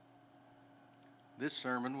This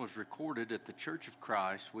sermon was recorded at the Church of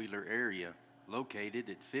Christ, Wheeler area,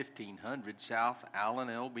 located at 1500 South Allen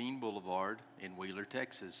L. Bean Boulevard in Wheeler,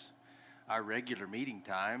 Texas. Our regular meeting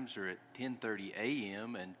times are at 10:30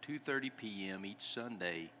 a.m. and 2:30 p.m. each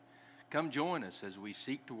Sunday. Come join us as we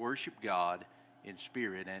seek to worship God in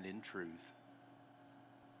spirit and in truth.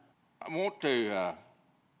 I want to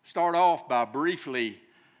start off by briefly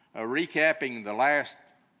recapping the last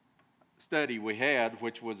study we had,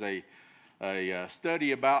 which was a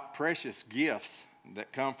study about precious gifts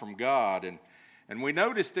that come from God. And we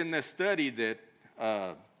noticed in this study that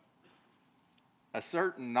a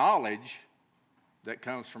certain knowledge that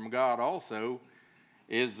comes from God also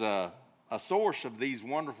is a source of these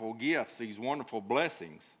wonderful gifts, these wonderful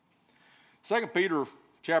blessings. 2 Peter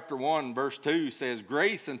chapter 1 verse 2 says,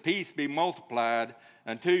 "Grace and peace be multiplied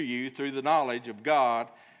unto you through the knowledge of God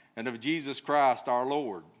and of Jesus Christ our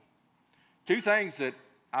Lord." Two things that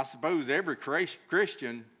I suppose every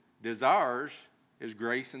Christian desires is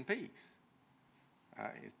grace and peace.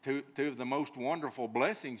 Two of the most wonderful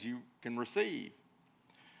blessings you can receive.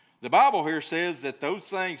 The Bible here says that those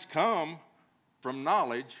things come from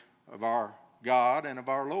knowledge of our God and of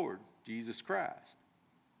our Lord, Jesus Christ.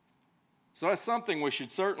 So that's something we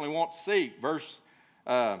should certainly want to seek. Verse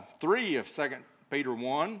 3 of 2 Peter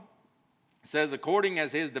 1 says, "According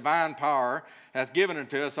as his divine power hath given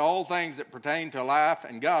unto us all things that pertain to life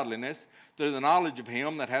and godliness, through the knowledge of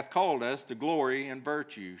him that hath called us to glory and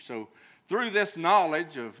virtue." So through this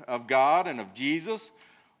knowledge of God and of Jesus,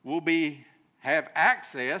 we'll have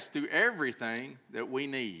access to everything that we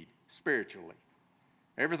need spiritually.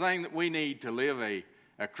 Everything that we need to live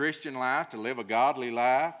a Christian life, to live a godly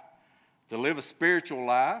life, to live a spiritual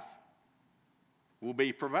life, will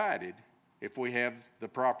be provided if we have the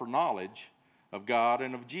proper knowledge of God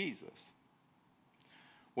and of Jesus.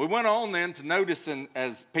 We went on then to notice,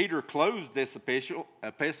 as Peter closed this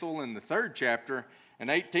epistle in the 3rd chapter and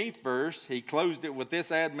 18th verse, he closed it with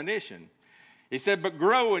this admonition. He said, "But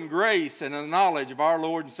grow in grace and in the knowledge of our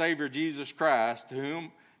Lord and Savior Jesus Christ,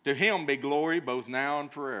 to him be glory both now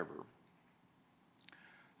and forever."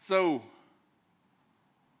 So,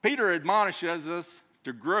 Peter admonishes us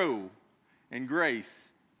to grow in grace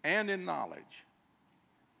and in knowledge.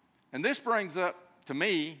 And this brings up to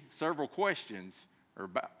me several questions, or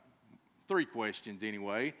about 3 questions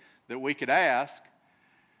anyway, that we could ask.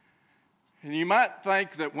 And you might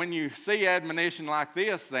think that when you see admonition like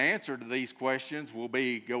this, the answer to these questions will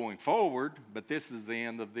be going forward, but this is the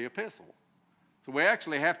end of the epistle. So we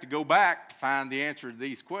actually have to go back to find the answer to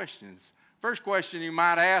these questions. First question you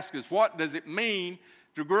might ask is, what does it mean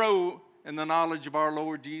to grow in the knowledge of our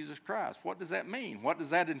Lord Jesus Christ? What does that mean? What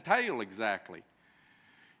does that entail exactly?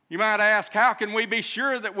 You might ask, how can we be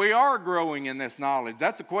sure that we are growing in this knowledge?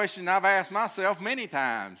 That's a question I've asked myself many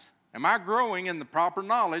times. Am I growing in the proper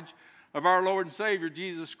knowledge of our Lord and Savior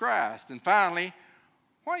Jesus Christ? And finally,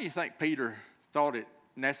 why do you think Peter thought it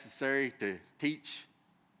necessary to teach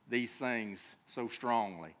these things so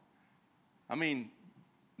strongly? I mean,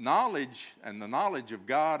 knowledge and the knowledge of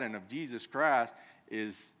God and of Jesus Christ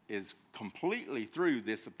is completely through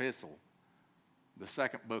this epistle, the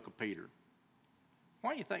 2nd book of Peter.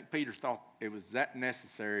 Why do you think Peter thought it was that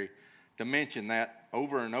necessary to mention that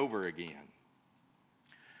over and over again?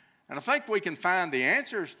 And I think we can find the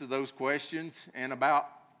answers to those questions in about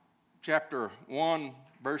chapter 1,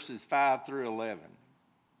 verses 5 through 11.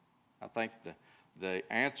 I think the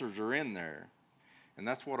answers are in there. And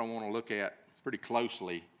that's what I want to look at pretty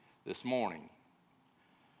closely this morning.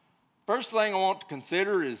 First thing I want to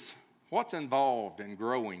consider is what's involved in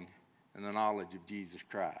growing in the knowledge of Jesus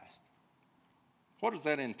Christ. What does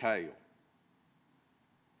that entail?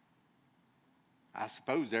 I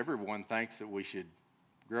suppose everyone thinks that we should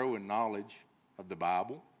grow in knowledge of the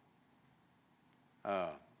Bible.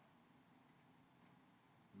 But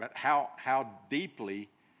how deeply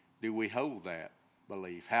do we hold that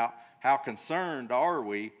belief? How concerned are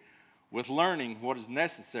we with learning what is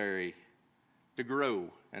necessary to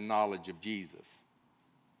grow in knowledge of Jesus?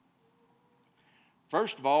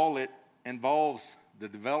 First of all, it involves the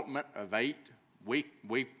development of 8,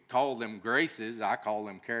 we call them graces, I call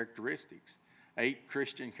them characteristics, 8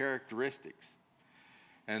 Christian characteristics.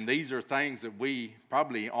 And these are things that we,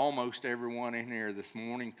 probably almost everyone in here this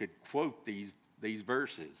morning, could quote these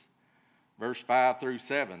verses. Verse 5 through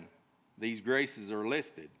 7, these graces are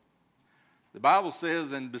listed. The Bible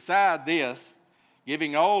says, "And beside this,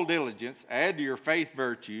 giving all diligence, add to your faith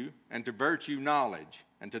virtue, and to virtue knowledge,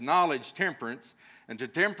 and to knowledge temperance, and to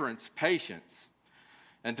temperance patience,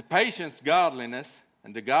 and to patience godliness,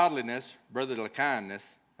 and to godliness brotherly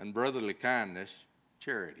kindness, and brotherly kindness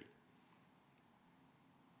charity."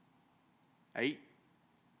 8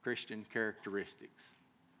 Christian characteristics.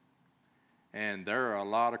 And there are a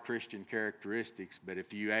lot of Christian characteristics, but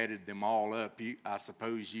if you added them all up, I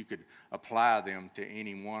suppose you could apply them to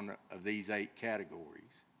any one of these 8 categories.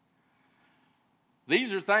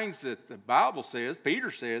 These are things that the Bible says,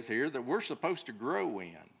 Peter says here, that we're supposed to grow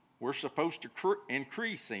in. We're supposed to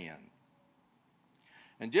increase in.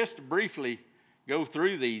 And just to briefly go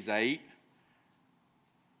through these 8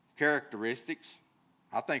 characteristics,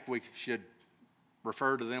 I think we should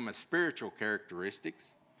refer to them as spiritual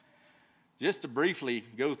characteristics. Just to briefly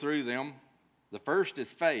go through them, the first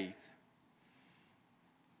is faith.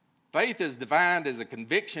 Faith is defined as a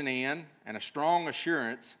conviction in and a strong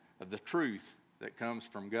assurance of the truth that comes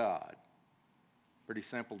from God. Pretty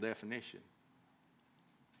simple definition.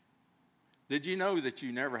 Did you know that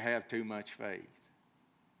you never have too much faith?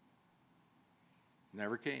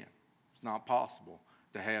 Never can. It's not possible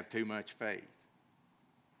to have too much faith.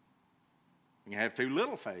 You can have too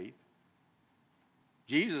little faith.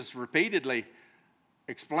 Jesus repeatedly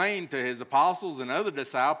explained to his apostles and other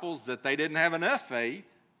disciples that they didn't have enough faith,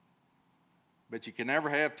 but you can never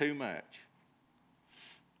have too much.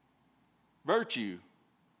 Virtue,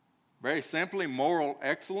 very simply, moral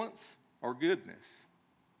excellence or goodness.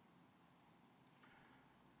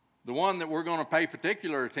 The one that we're going to pay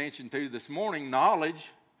particular attention to this morning, knowledge,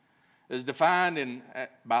 is defined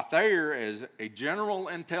by Thayer as a general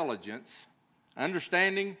intelligence,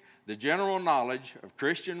 understanding the general knowledge of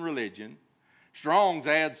Christian religion. Strong's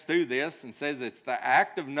adds to this and says it's the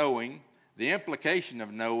act of knowing, the implication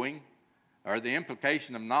of knowing, or the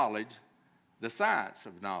implication of knowledge, the science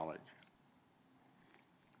of knowledge.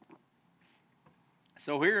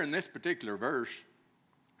 So here in this particular verse,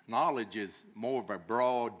 knowledge is more of a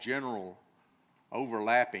broad, general,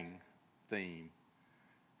 overlapping theme.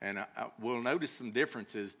 And we'll notice some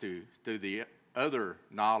differences to the other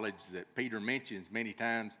knowledge that Peter mentions many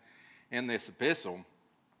times in this epistle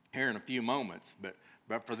here in a few moments.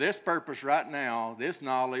 But for this purpose right now, this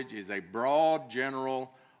knowledge is a broad,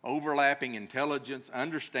 general, overlapping intelligence,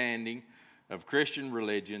 understanding of Christian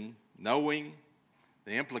religion, knowing,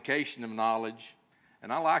 the implication of knowledge.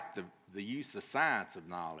 And I like the use of science of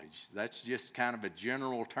knowledge. That's just kind of a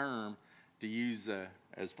general term to use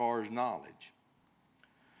as far as knowledge.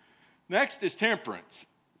 Next is temperance.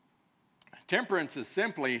 Temperance is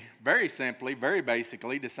very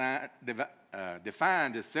basically defined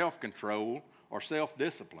as self-control or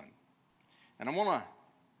self-discipline. And I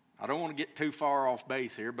don't want to get too far off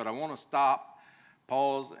base here, but I want to stop,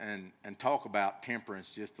 pause, and talk about temperance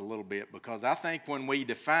just a little bit, because I think when we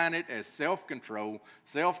define it as self-control,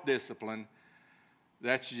 self-discipline,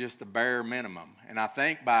 that's just a bare minimum. And I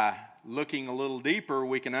think by looking a little deeper,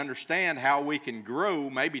 we can understand how we can grow.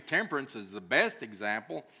 Maybe temperance is the best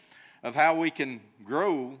example of how we can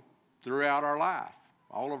grow throughout our life,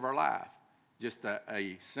 all of our life. Just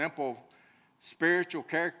a simple spiritual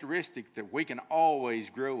characteristic that we can always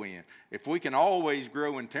grow in. If we can always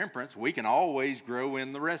grow in temperance, we can always grow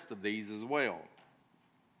in the rest of these as well.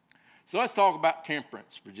 So let's talk about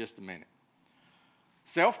temperance for just a minute.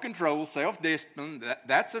 Self-control, self-discipline,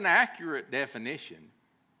 that's an accurate definition,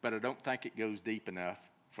 but I don't think it goes deep enough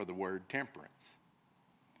for the word temperance.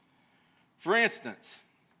 For instance,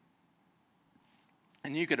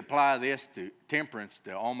 and you could apply this to temperance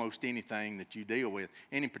to almost anything that you deal with,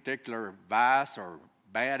 any particular vice or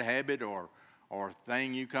bad habit or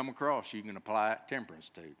thing you come across, you can apply temperance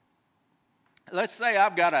to. Let's say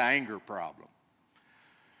I've got an anger problem.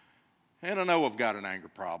 And I know I've got an anger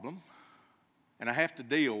problem, and I have to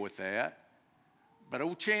deal with that. But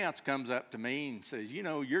old Chance comes up to me and says, you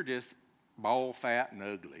know, you're just bald, fat, and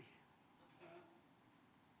ugly.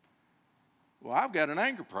 Well, I've got an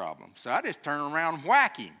anger problem, so I just turn around and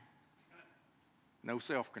whack him. No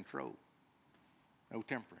self-control, no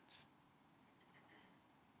temperance.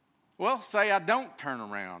 Well, say I don't turn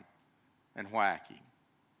around and whack him.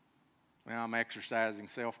 Well, I'm exercising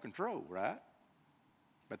self-control, right?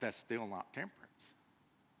 But that's still not temperance.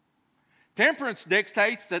 Temperance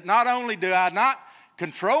dictates that not only do I not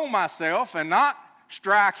control myself and not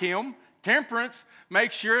strike him, temperance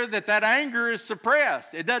makes sure that anger is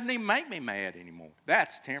suppressed. It doesn't even make me mad anymore.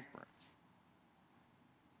 That's temperance.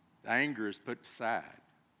 The anger is put aside.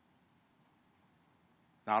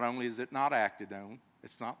 Not only is it not acted on,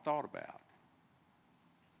 it's not thought about.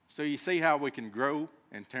 So you see how we can grow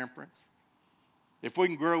in temperance? If we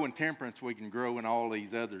can grow in temperance, we can grow in all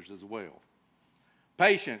these others as well.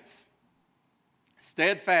 Patience,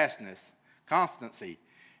 steadfastness, constancy,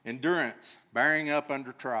 endurance, bearing up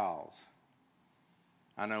under trials.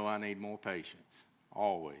 I know I need more patience,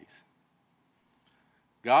 always.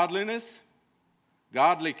 Godliness,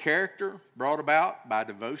 Godly character brought about by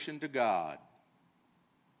devotion to God.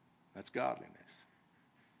 That's godliness.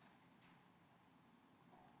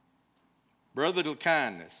 Brotherly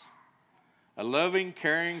kindness, a loving,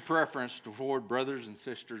 caring preference toward brothers and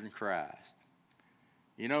sisters in Christ.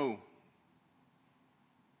 You know,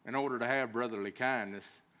 in order to have brotherly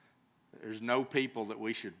kindness, there's no people that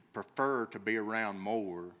we should prefer to be around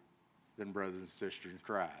more than brothers and sisters in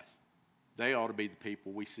Christ. They ought to be the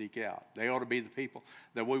people we seek out. They ought to be the people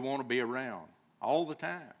that we want to be around all the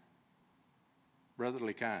time.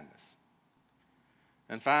 Brotherly kindness.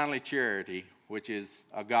 And finally, charity, which is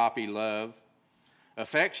agape love.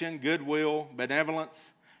 Affection, goodwill,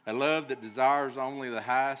 benevolence, a love that desires only the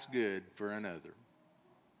highest good for another.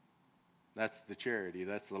 That's the charity.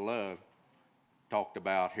 That's the love talked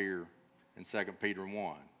about here in 2 Peter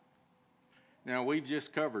 1. Now, we've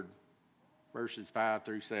just covered verses 5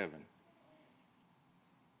 through 7.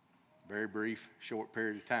 Very brief, short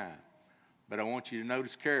period of time. But I want you to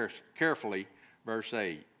notice carefully verse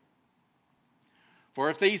 8. For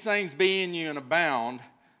if these things be in you and abound,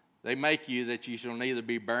 they make you that you shall neither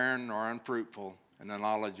be barren nor unfruitful in the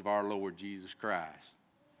knowledge of our Lord Jesus Christ.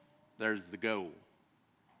 There's the goal.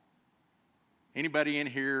 Anybody in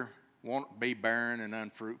here want to be barren and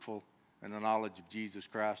unfruitful in the knowledge of Jesus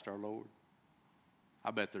Christ our Lord?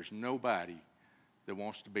 I bet there's nobody that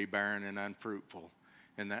wants to be barren and unfruitful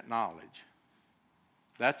in that knowledge.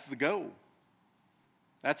 That's the goal.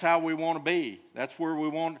 That's how we want to be. That's where we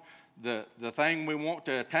want the thing we want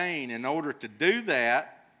to attain. In order to do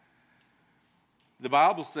that, the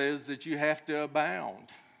Bible says that you have to abound.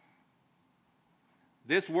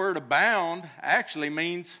 This word abound actually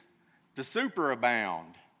means to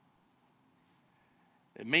superabound.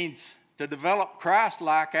 It means to develop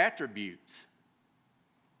Christ-like attributes.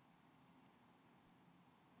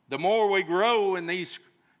 The more we grow in these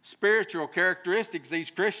spiritual characteristics,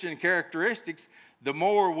 these Christian characteristics, the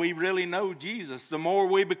more we really know Jesus, the more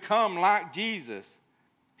we become like Jesus.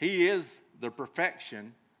 He is the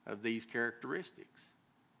perfection of these characteristics.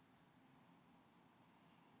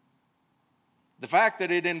 The fact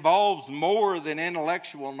that it involves more than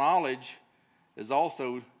intellectual knowledge is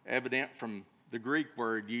also evident from the Greek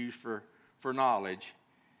word used for knowledge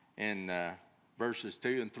in verses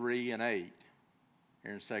 2 and 3 and 8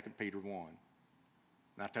 here in 2 Peter 1.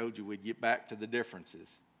 And I told you we'd get back to the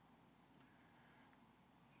differences.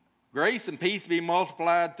 Grace and peace be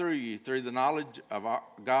multiplied through you, through the knowledge of our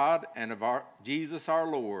God and of our Jesus our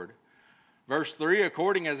Lord. Verse 3,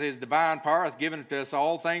 according as his divine power hath given to us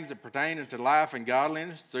all things that pertain unto life and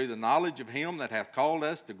godliness, through the knowledge of him that hath called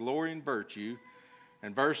us to glory and virtue.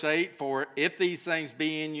 And verse 8, for if these things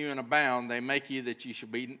be in you and abound, they make you that you shall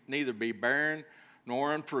be neither be barren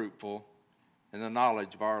nor unfruitful in the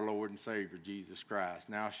knowledge of our Lord and Savior Jesus Christ.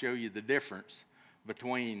 Now I'll show you the difference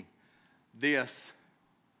between this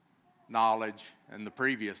knowledge and the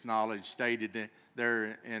previous knowledge stated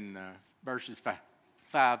there in verses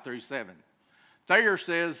 5 through 7. Thayer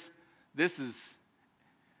says this is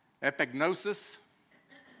epignosis,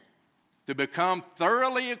 to become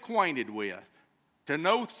thoroughly acquainted with, to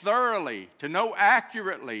know thoroughly, to know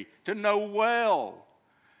accurately, to know well.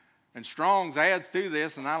 And Strong's adds to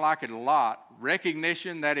this, and I like it a lot,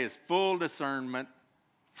 recognition, that is full discernment,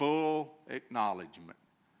 full acknowledgement.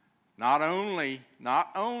 Not only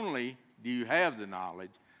do you have the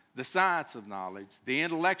knowledge, the science of knowledge, the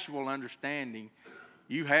intellectual understanding,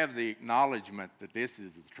 you have the acknowledgement that this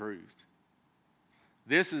is the truth.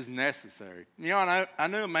 This is necessary. You know, I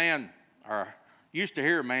knew a man, or used to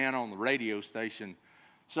hear a man on the radio station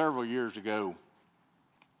several years ago.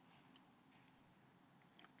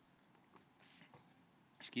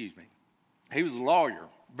 Excuse me. He was a lawyer,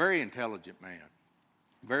 very intelligent man.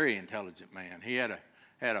 Very intelligent man. He had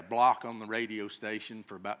a block on the radio station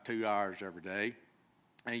for about 2 hours every day.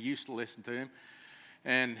 And I used to listen to him.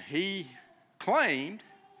 And he claimed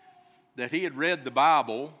that he had read the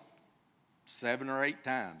Bible 7 or 8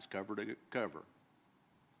 times, cover to cover.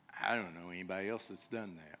 I don't know anybody else that's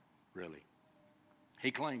done that, really.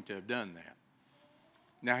 He claimed to have done that.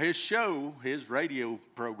 Now, his show, his radio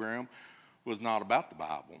program, was not about the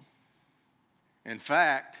Bible. In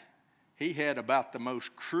fact, he had about the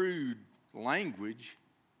most crude language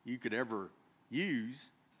you could ever use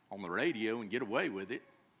on the radio and get away with it.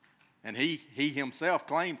 And he himself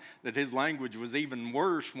claimed that his language was even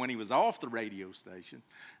worse when he was off the radio station.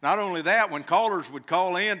 Not only that, when callers would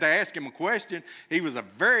call in to ask him a question, he was a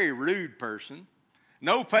very rude person,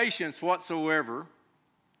 no patience whatsoever.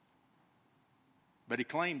 But he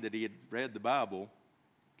claimed that he had read the Bible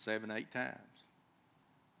 7, 8 times.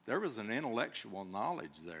 There was an intellectual knowledge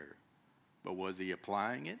there, but was he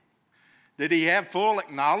applying it? Did he have full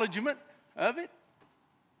acknowledgement of it?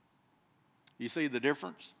 You see the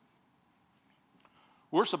difference?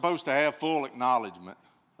 We're supposed to have full acknowledgement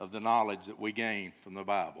of the knowledge that we gain from the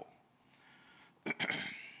Bible.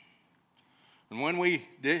 And when we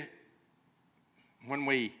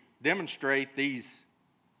demonstrate these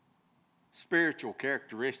spiritual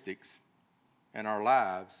characteristics in our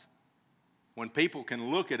lives, when people can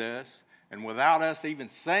look at us and without us even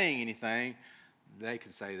saying anything, they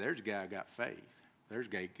can say, there's a guy who got faith. There's a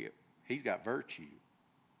guy, he's got virtue.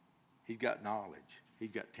 He's got knowledge.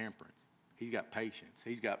 He's got temperance. He's got patience.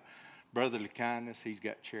 He's got brotherly kindness. He's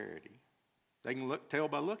got charity. They can tell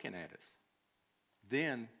by looking at us.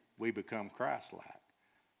 Then we become Christ-like.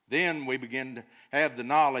 Then we begin to have the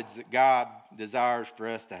knowledge that God desires for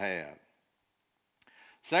us to have.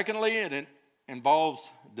 Secondly, it involves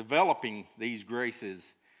developing these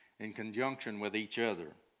graces in conjunction with each other.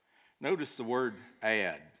 Notice the word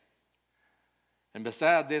add. And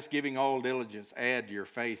beside this, giving all diligence, add to your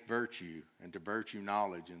faith virtue, and to virtue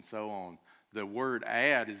knowledge, and so on. The word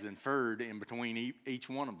add is inferred in between each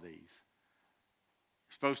one of these.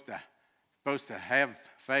 You're supposed to have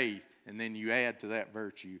faith, and then you add to that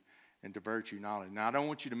virtue and to virtue knowledge. Now, I don't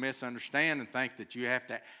want you to misunderstand and think that you have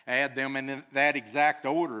to add them in that exact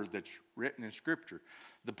order that's written in Scripture.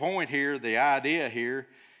 The point here, the idea here,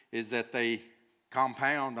 is that they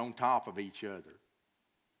compound on top of each other.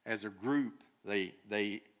 As a group,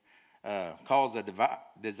 they cause a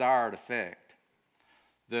desired effect.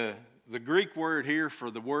 The Greek word here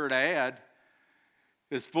for the word add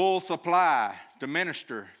is full supply, to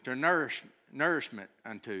minister, to nourishment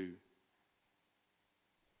unto,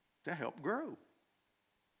 to help grow.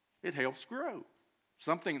 It helps grow.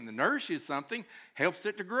 Something that nourishes something helps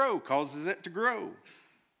it to grow, causes it to grow.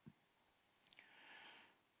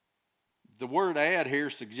 The word add here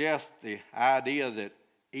suggests the idea that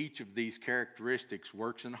each of these characteristics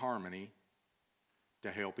works in harmony to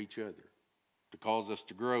help each other, to cause us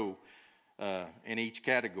to grow in each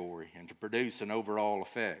category and to produce an overall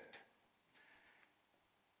effect.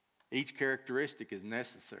 Each characteristic is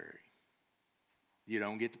necessary. You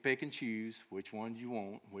don't get to pick and choose which ones you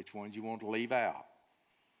want to leave out.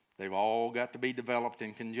 They've all got to be developed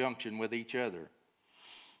in conjunction with each other.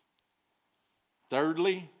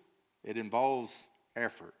 Thirdly, it involves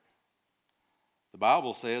effort. The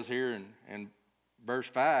Bible says here in verse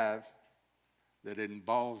 5 that it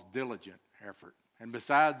involves diligent effort. And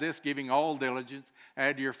besides this, giving all diligence,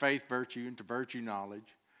 add to your faith virtue, and to virtue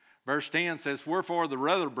knowledge. Verse 10 says, wherefore the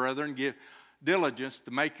other brethren, give diligence to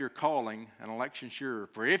make your calling and election sure.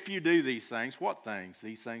 For if you do these things, what things?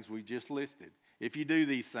 These things we just listed. If you do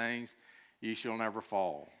these things, you shall never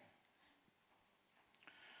fall.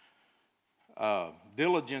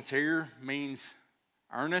 Diligence here means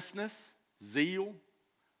earnestness, zeal.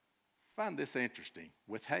 I find this interesting.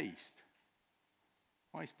 With haste.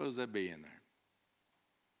 Why do you suppose that'd be in there?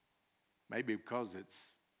 Maybe because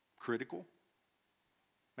it's critical.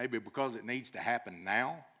 Maybe because it needs to happen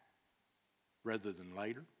now rather than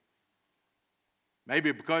later.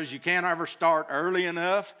 Maybe because you can't ever start early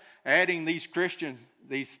enough adding these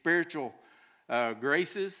spiritual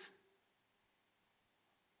graces.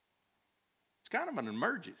 It's kind of an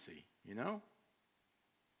emergency, you know.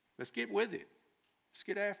 Let's get with it. Let's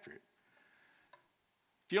get after it.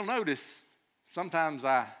 If you'll notice, sometimes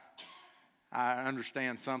I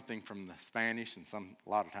understand something from the Spanish, and a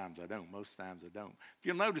lot of times I don't. Most times I don't. If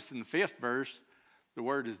you'll notice in the 5th verse, the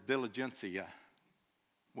word is diligencia.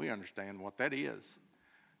 We understand what that is.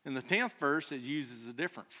 In the 10th verse, it uses a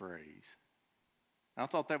different phrase. I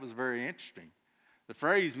thought that was very interesting. The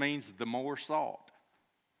phrase means the more sought.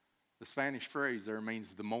 The Spanish phrase there means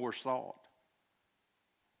the more sought.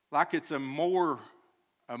 Like it's a more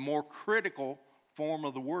critical form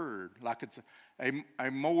of the word. Like it's a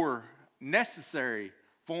more necessary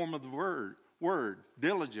form of the word.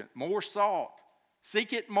 Diligent, more sought.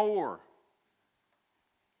 Seek it more.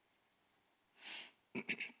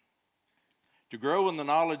 To grow in the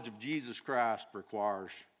knowledge of Jesus Christ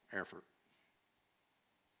requires effort.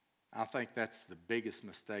 I think that's the biggest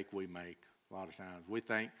mistake we make a lot of times. We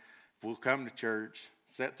think if we'll come to church,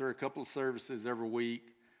 sit through a couple of services every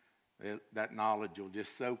week, that knowledge will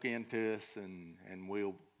just soak into us and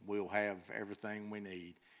we'll have everything we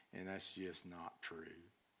need. And that's just not true.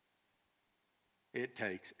 It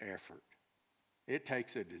takes effort. It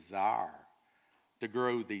takes a desire to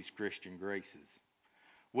grow these Christian graces.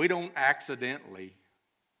 We don't accidentally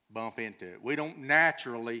bump into it. We don't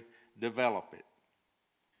naturally develop it.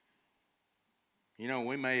 You know,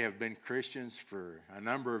 we may have been Christians for a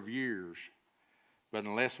number of years, but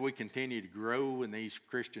unless we continue to grow in these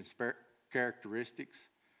Christian characteristics,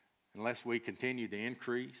 unless we continue to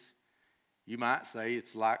increase. You might say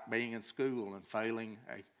it's like being in school and failing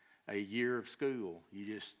a year of school. You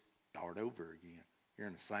just start over again. You're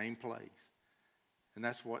in the same place. And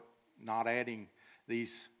that's what not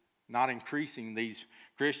increasing these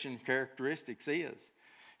Christian characteristics is.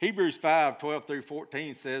 Hebrews 5:12 through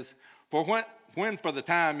 14 says, For when for the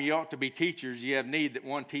time ye ought to be teachers, ye have need that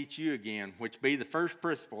one teach you again, which be the first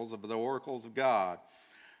principles of the oracles of God,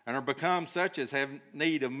 and are become such as have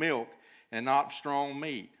need of milk and not strong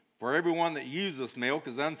meat. For everyone that useth milk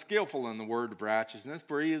is unskillful in the word of righteousness,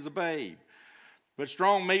 for he is a babe. But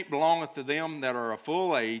strong meat belongeth to them that are of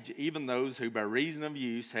full age, even those who by reason of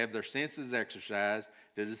use have their senses exercised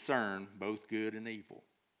to discern both good and evil.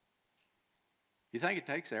 You think it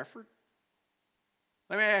takes effort?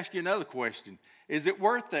 Let me ask you another question. Is it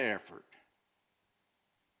worth the effort?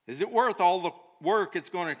 Is it worth all the work it's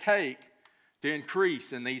going to take to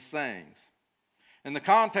increase in these things? In the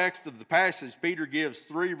context of the passage, Peter gives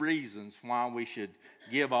 3 reasons why we should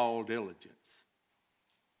give all diligence.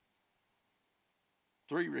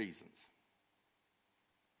 3 reasons.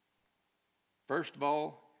 First of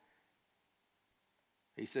all,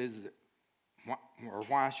 he says,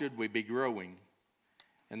 why should we be growing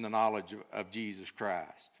in the knowledge of Jesus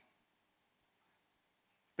Christ?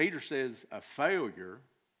 Peter says a failure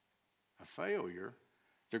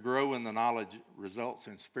to grow in the knowledge results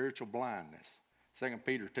in spiritual blindness. 2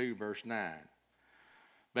 Peter 2, verse 9.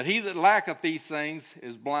 But he that lacketh these things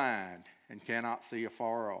is blind and cannot see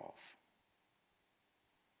afar off.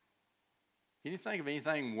 Can you think of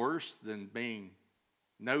anything worse than being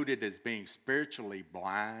noted as being spiritually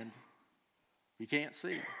blind? You can't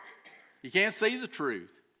see. You can't see the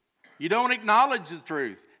truth. You don't acknowledge the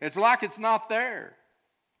truth. It's like it's not there.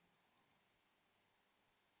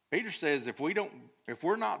 Peter says if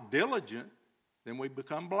we're not diligent, then we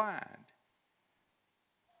become blind.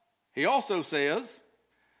 He also says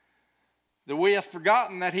that we have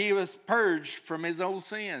forgotten that he was purged from his old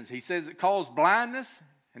sins. He says it caused blindness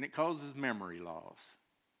and it causes memory loss.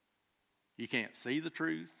 You can't see the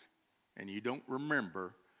truth and you don't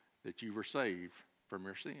remember that you were saved from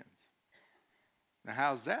your sins. Now,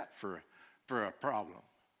 how's that for a problem?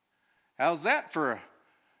 How's that for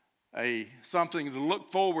something to look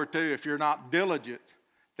forward to if you're not diligent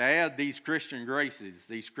to add these Christian graces,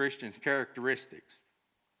 these Christian characteristics?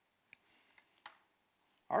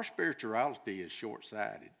 Our spirituality is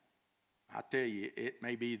short-sighted. I tell you, it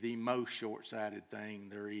may be the most short-sighted thing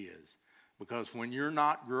there is. Because when you're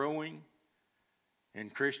not growing in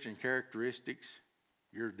Christian characteristics,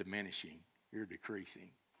 you're diminishing, you're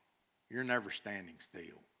decreasing. You're never standing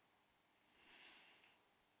still.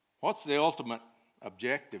 What's the ultimate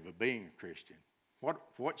objective of being a Christian?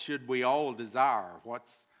 What should we all desire?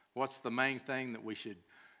 What's the main thing that we should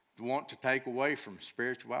want to take away from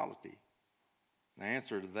spirituality? The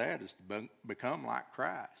answer to that is to become like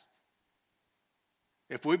Christ.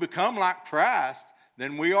 If we become like Christ,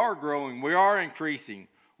 then we are growing, we are increasing,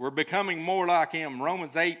 we're becoming more like him.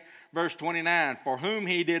 Romans 8, verse 29, for whom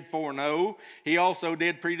he did foreknow, he also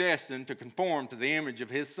did predestine to conform to the image of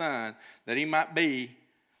his Son, that he might be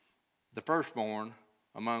the firstborn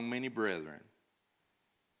among many brethren.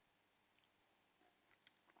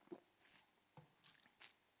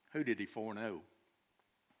 Who did he foreknow?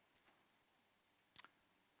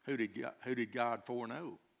 Who did God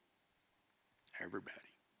foreknow? Everybody.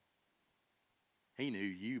 He knew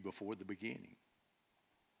you before the beginning.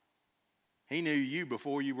 He knew you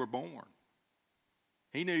before you were born.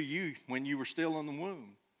 He knew you when you were still in the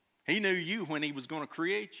womb. He knew you when he was going to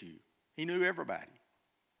create you. He knew everybody.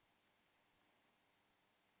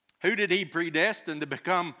 Who did he predestine to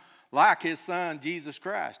become like his Son, Jesus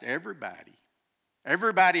Christ? Everybody.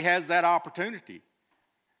 Everybody has that opportunity.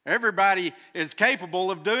 Everybody is capable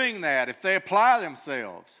of doing that if they apply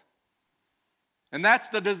themselves. And that's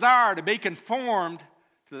the desire, to be conformed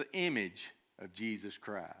to the image of Jesus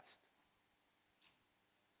Christ.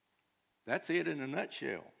 That's it in a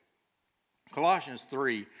nutshell. Colossians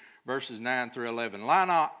 3, verses 9 through 11. Lie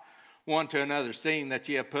not one to another, seeing that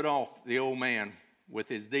ye have put off the old man with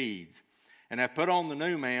his deeds, and have put on the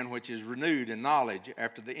new man, which is renewed in knowledge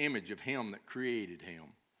after the image of him that created him.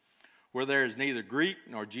 Where there is neither Greek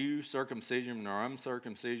nor Jew, circumcision nor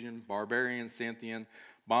uncircumcision, barbarian, Scythian,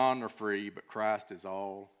 bond nor free, but Christ is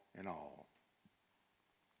all in all.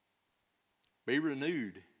 Be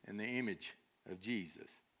renewed in the image of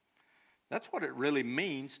Jesus. That's what it really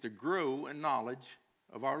means to grow in knowledge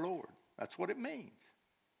of our Lord. That's what it means.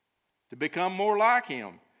 To become more like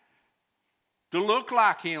him. To look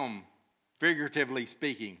like him, figuratively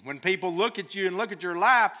speaking. When people look at you and look at your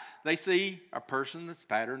life, they see a person that's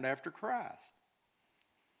patterned after Christ.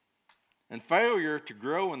 And failure to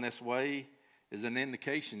grow in this way is an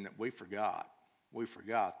indication that we forgot. We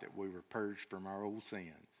forgot that we were purged from our old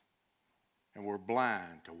sins. And we're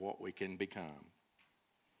blind to what we can become.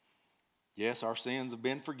 Yes, our sins have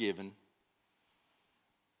been forgiven.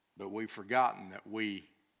 But we've forgotten that we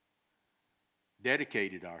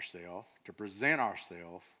dedicated ourselves to present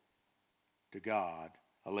ourselves to God,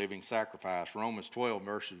 a living sacrifice. Romans 12,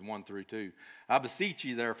 verses 1 through 2. I beseech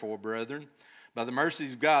you, therefore, brethren, by the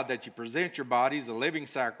mercies of God, that you present your bodies a living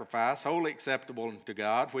sacrifice, wholly acceptable unto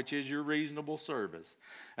God, which is your reasonable service.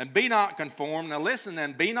 And be not conformed, now listen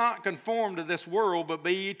then, be not conformed to this world, but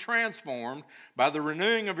be ye transformed by the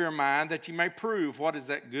renewing of your mind, that you may prove what is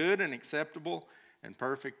that good and acceptable and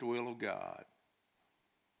perfect will of God.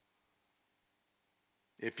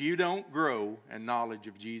 If you don't grow in knowledge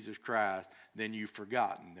of Jesus Christ, then you've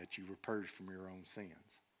forgotten that you were purged from your own sins.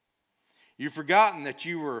 You've forgotten that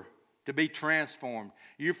you were to be transformed.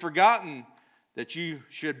 You've forgotten that you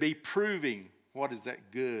should be proving what is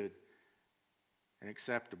that good and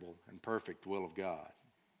acceptable and perfect will of God.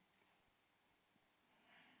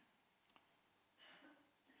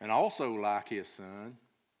 And also, like his son,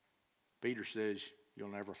 Peter says, you'll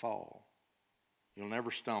never fall. You'll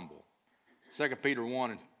never stumble. 2 Peter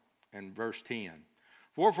 1 and verse 10.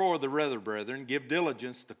 Wherefore the rather, brethren, give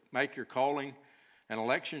diligence to make your calling and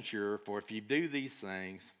election sure, for if you do these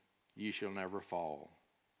things, you shall never fall.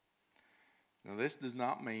 Now this does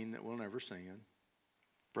not mean that we'll never sin.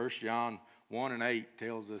 1 John 1 and 8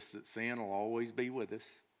 tells us that sin will always be with us.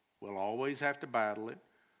 We'll always have to battle it.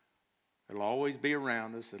 It'll always be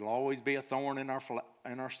around us. It'll always be a thorn in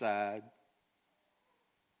our side.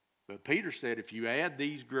 But Peter said if you add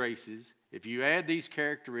these graces, if you add these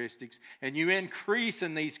characteristics, and you increase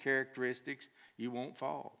in these characteristics, you won't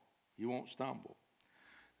fall. You won't stumble.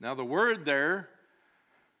 Now the word there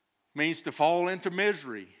means to fall into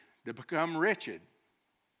misery, to become wretched.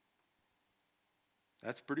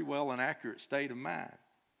 That's pretty well an accurate state of mind.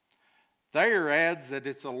 Thayer adds that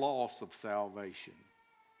it's a loss of salvation.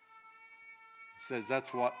 He says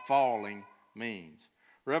that's what falling means.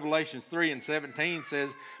 Revelations 3 and 17 says,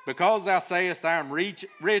 because thou sayest, I am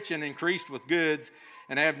rich and increased with goods,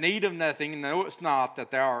 and have need of nothing, and knowest not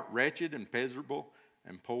that thou art wretched and miserable,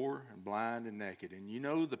 and poor and blind and naked. And you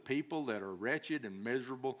know the people that are wretched and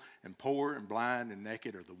miserable and poor and blind and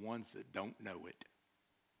naked are the ones that don't know it.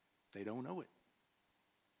 They don't know it.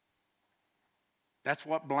 That's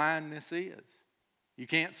what blindness is. You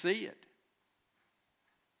can't see it.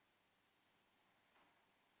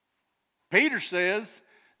 Peter says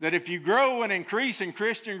that if you grow and increase in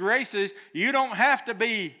Christian graces, you don't have to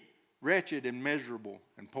be wretched and miserable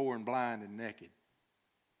and poor and blind and naked.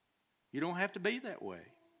 You don't have to be that way.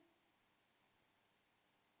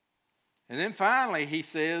 And then finally, he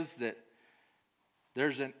says that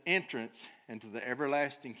there's an entrance into the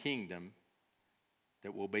everlasting kingdom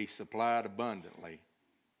that will be supplied abundantly.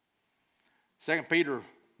 2 Peter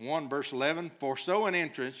 1 verse 11, for so an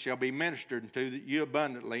entrance shall be ministered unto you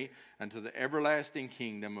abundantly unto the everlasting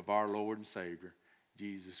kingdom of our Lord and Savior,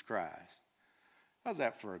 Jesus Christ. How's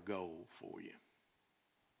that for a goal for you?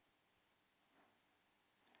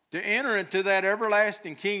 To enter into that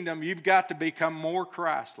everlasting kingdom, you've got to become more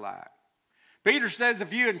Christ-like. Peter says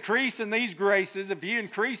if you increase in these graces, if you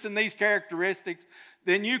increase in these characteristics,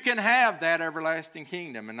 then you can have that everlasting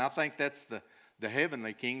kingdom. And I think that's the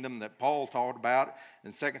heavenly kingdom that Paul taught about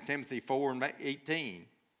in 2 Timothy 4 and 18.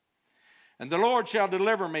 And the Lord shall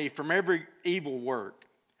deliver me from every evil work,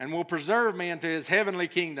 and will preserve me into his heavenly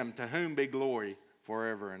kingdom, to whom be glory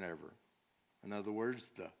forever and ever. In other words,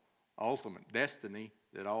 the ultimate destiny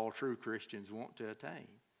that all true Christians want to attain.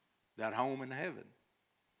 That home in heaven.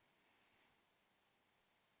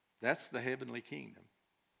 That's the heavenly kingdom.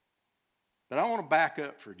 But I want to back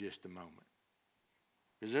up for just a moment.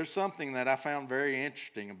 Because there's something that I found very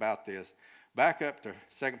interesting about this. Back up to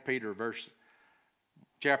 2 Peter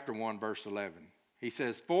chapter 1, verse 11. He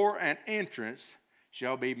says, for an entrance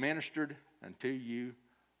shall be ministered unto you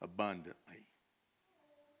abundantly.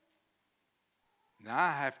 Now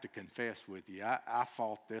I have to confess with you, I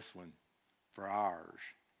fought this one for hours.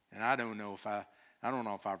 And I don't know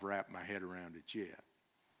if I've wrapped my head around it yet.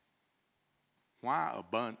 Why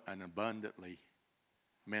an abundantly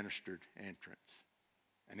ministered entrance?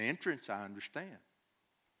 An entrance, I understand.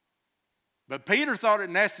 But Peter thought it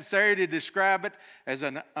necessary to describe it as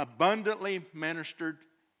an abundantly ministered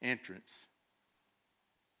entrance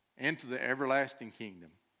into the everlasting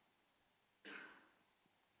kingdom.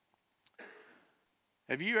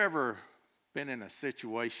 Have you ever been in a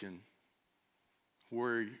situation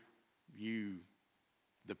where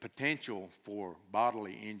the potential for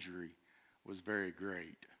bodily injury was very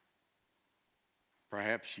great?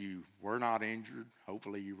 Perhaps you were not injured.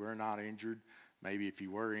 Hopefully you were not injured. Maybe if you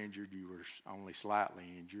were injured, you were only slightly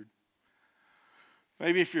injured.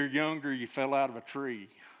 Maybe if you're younger, you fell out of a tree,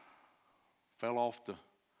 fell off the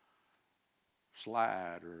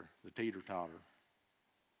slide or the teeter-totter.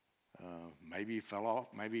 Maybe you fell off.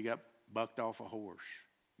 Maybe you got bucked off a horse.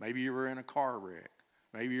 Maybe you were in a car wreck.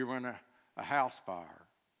 Maybe you were in a house fire.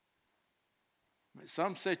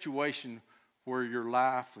 Some situation where your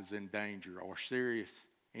life was in danger or serious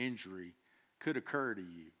injury could occur to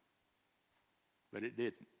you, but it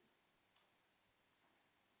didn't.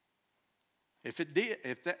 If it did,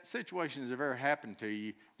 if that situation has ever happened to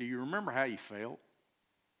you, do you remember how you felt?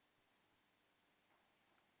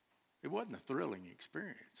 It wasn't a thrilling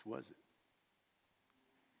experience, was it?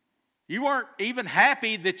 You weren't even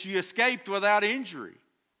happy that you escaped without injury.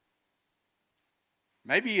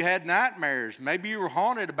 Maybe you had nightmares. Maybe you were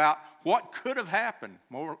haunted about what could have happened.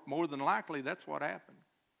 More than likely, that's what happened.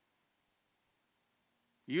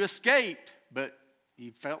 You escaped, but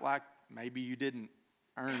you felt like maybe you didn't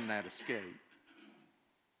earn that escape.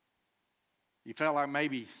 You felt like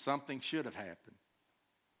maybe something should have happened.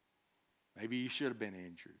 Maybe you should have been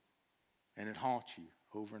injured. And it haunts you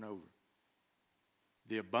over and over.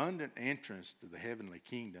 The abundant entrance to the heavenly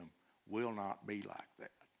kingdom will not be like that.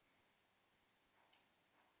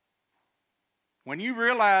 When you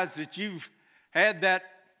realize that you've had that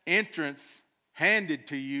entrance handed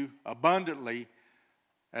to you abundantly,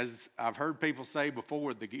 as I've heard people say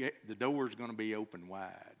before, the door is going to be open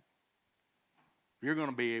wide. You're going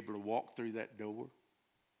to be able to walk through that door.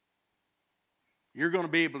 You're going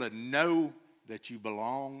to be able to know that you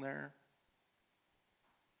belong there.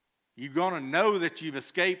 You're going to know that you've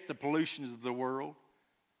escaped the pollutions of the world.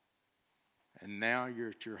 And now you're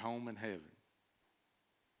at your home in heaven.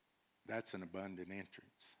 That's an abundant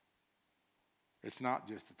entrance. It's not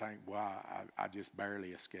just to think, well, I just barely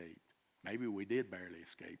escaped. Maybe we did barely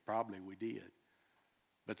escape. Probably we did.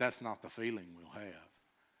 But that's not the feeling we'll have.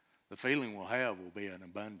 The feeling we'll have will be an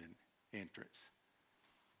abundant entrance.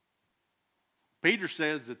 Peter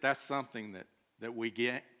says that that's something that we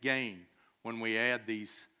gain when we add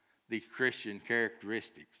these Christian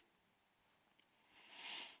characteristics.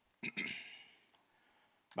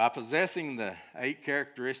 By possessing the 8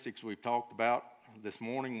 characteristics we've talked about this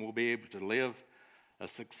morning, we'll be able to live a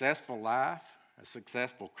successful life, a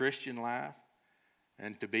successful Christian life,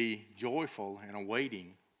 and to be joyful in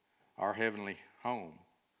awaiting our heavenly home.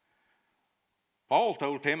 Paul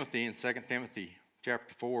told Timothy in 2 Timothy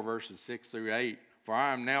chapter 4, verses 6 through 8, "For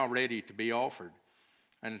I am now ready to be offered,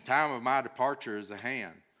 and the time of my departure is at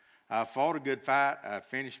hand. I have fought a good fight, I have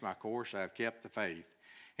finished my course, I have kept the faith.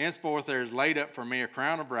 Henceforth there is laid up for me a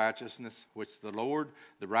crown of righteousness, which the Lord,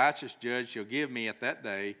 the righteous judge, shall give me at that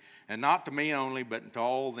day, and not to me only, but unto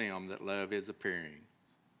all them that love his appearing."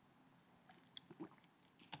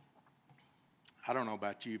 I don't know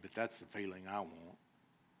about you, but that's the feeling I want.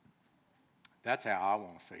 That's how I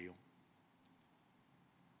want to feel.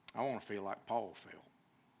 I want to feel like Paul felt.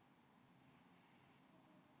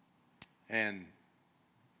 And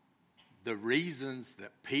the reasons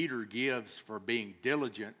that Peter gives for being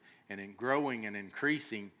diligent and in growing and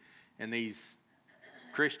increasing in these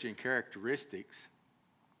Christian characteristics,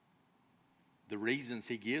 the reasons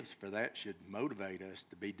he gives for that should motivate us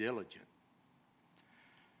to be diligent.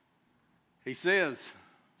 He says,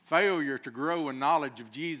 failure to grow in knowledge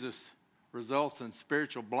of Jesus results in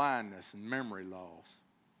spiritual blindness and memory loss.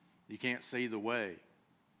 You can't see the way,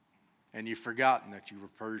 and you've forgotten that you were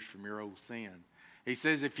purged from your old sin. He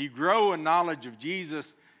says if you grow in knowledge of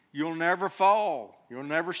Jesus, you'll never fall. You'll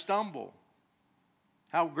never stumble.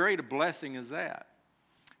 How great a blessing is that?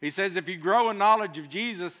 He says if you grow in knowledge of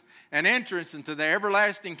Jesus, an entrance into the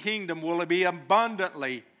everlasting kingdom will be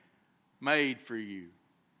abundantly made for you.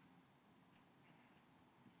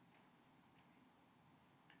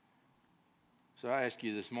 So I ask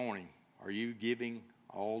you this morning, are you giving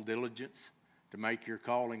all diligence to make your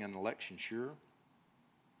calling and election sure?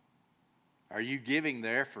 Are you giving the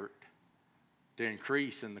effort to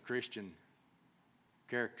increase in the Christian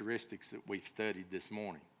characteristics that we've studied this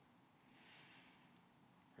morning?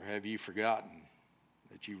 Or have you forgotten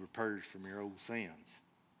that you were purged from your old sins?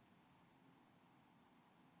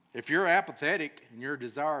 If you're apathetic in your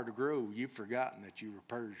desire to grow, you've forgotten that you were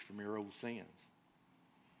purged from your old sins.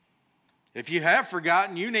 If you have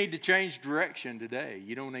forgotten, you need to change direction today.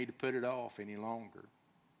 You don't need to put it off any longer.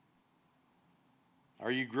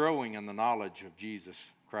 Are you growing in the knowledge of Jesus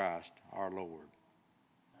Christ, our Lord?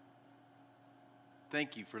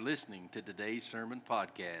 Thank you for listening to today's sermon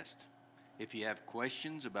podcast. If you have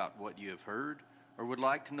questions about what you have heard or would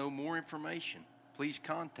like to know more information, please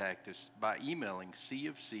contact us by emailing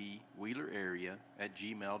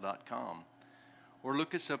cfcwheelerarea@gmail.com or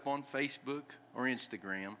look us up on Facebook or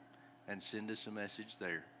Instagram and send us a message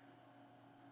there.